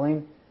they were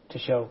willing to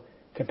show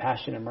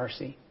compassion and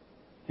mercy.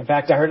 In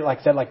fact, I heard it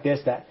said like this,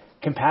 that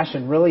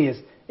compassion really is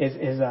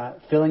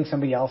filling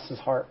somebody else's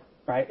heart,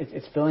 right?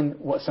 It's filling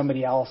what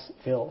somebody else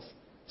feels.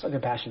 That's what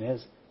compassion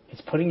is.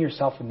 It's putting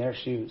yourself in their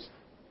shoes.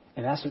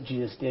 And that's what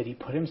Jesus did. He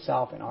put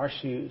Himself in our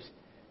shoes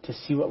to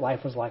see what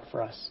life was like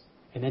for us.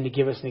 And then to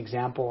give us an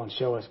example and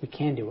show us we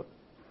can do it.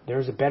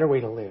 There's a better way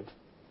to live.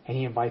 And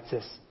He invites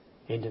us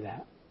into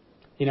that.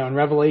 In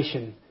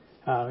Revelation,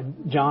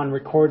 John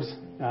records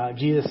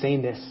Jesus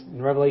saying this.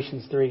 In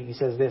Revelation 3, he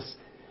says this,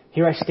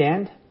 "Here I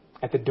stand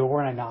at the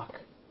door and I knock.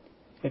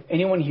 If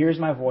anyone hears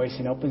my voice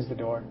and opens the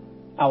door,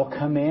 I will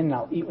come in and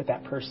I'll eat with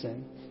that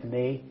person and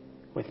they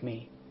with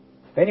me."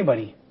 If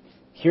anybody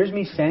hears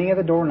me standing at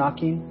the door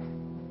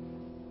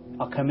knocking,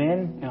 I'll come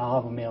in and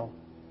I'll have a meal.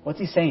 What's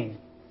He saying?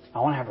 I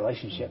want to have a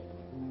relationship.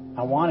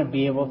 I want to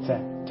be able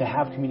to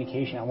have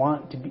communication. I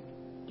want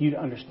you to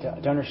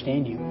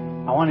understand you.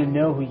 I want to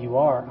know who you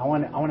are. I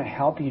want to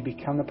help you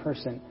become the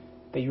person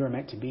that you are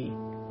meant to be.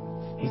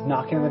 He's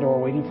knocking on the door,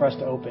 waiting for us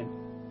to open.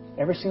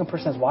 Every single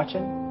person that's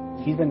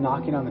watching, He's been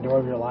knocking on the door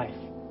of your life.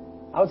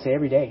 I would say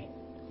every day,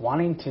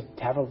 wanting to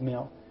have a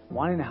meal,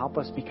 wanting to help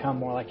us become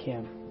more like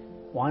Him,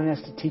 wanting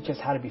us to teach us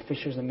how to be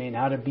fishers of men,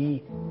 how to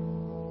be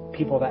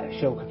people that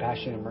show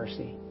compassion and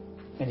mercy.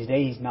 And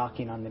today He's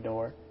knocking on the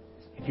door.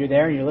 If you're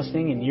there and you're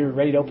listening and you're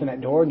ready to open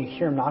that door and you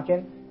hear Him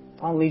knocking,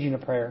 I want to lead you in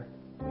a prayer.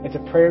 It's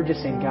a prayer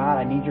just saying, God,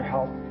 I need your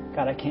help.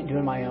 God, I can't do it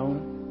on my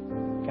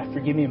own. God,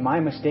 forgive me of my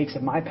mistakes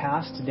of my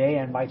past. Today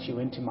I invite you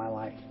into my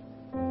life.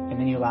 And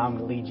then you allow Him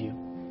to lead you.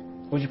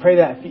 Would you pray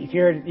that? If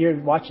you're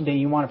watching today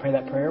and you want to pray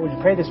that prayer, would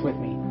you pray this with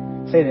me?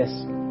 Say this.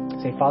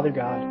 Say, Father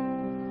God,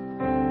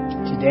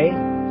 today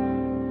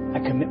I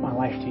commit my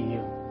life to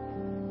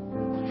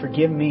you.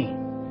 Forgive me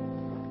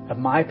of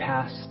my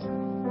past,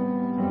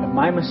 of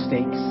my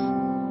mistakes,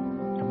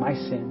 of my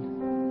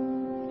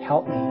sin.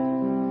 Help me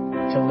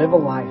to live a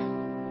life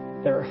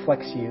that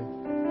reflects you.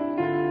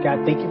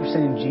 God, thank you for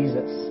sending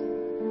Jesus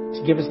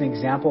to give us an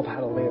example of how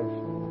to live.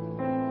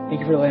 Thank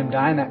you for letting Him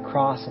die on that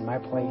cross in my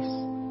place.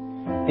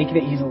 Thank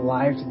you that He's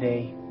alive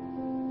today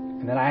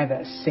and that I have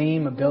that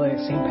same ability,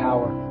 that same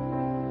power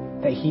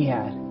that He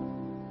had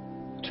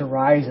to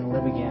rise and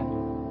live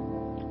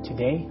again.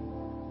 Today,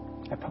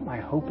 I put my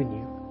hope in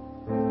you.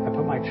 I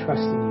put my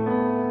trust in you.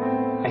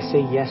 I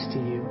say yes to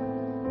you.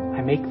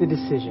 I make the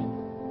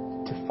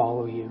decision to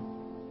follow you.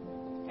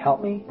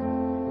 Help me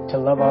to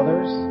love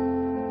others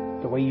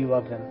the way you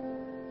love them.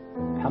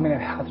 Help me to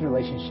have healthy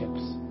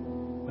relationships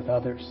with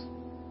others,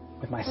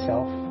 with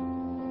myself,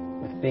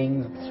 with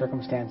things, with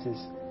circumstances.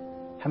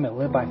 Help me to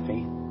live by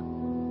faith.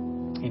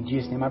 In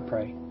Jesus' name I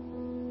pray.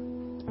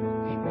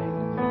 Amen.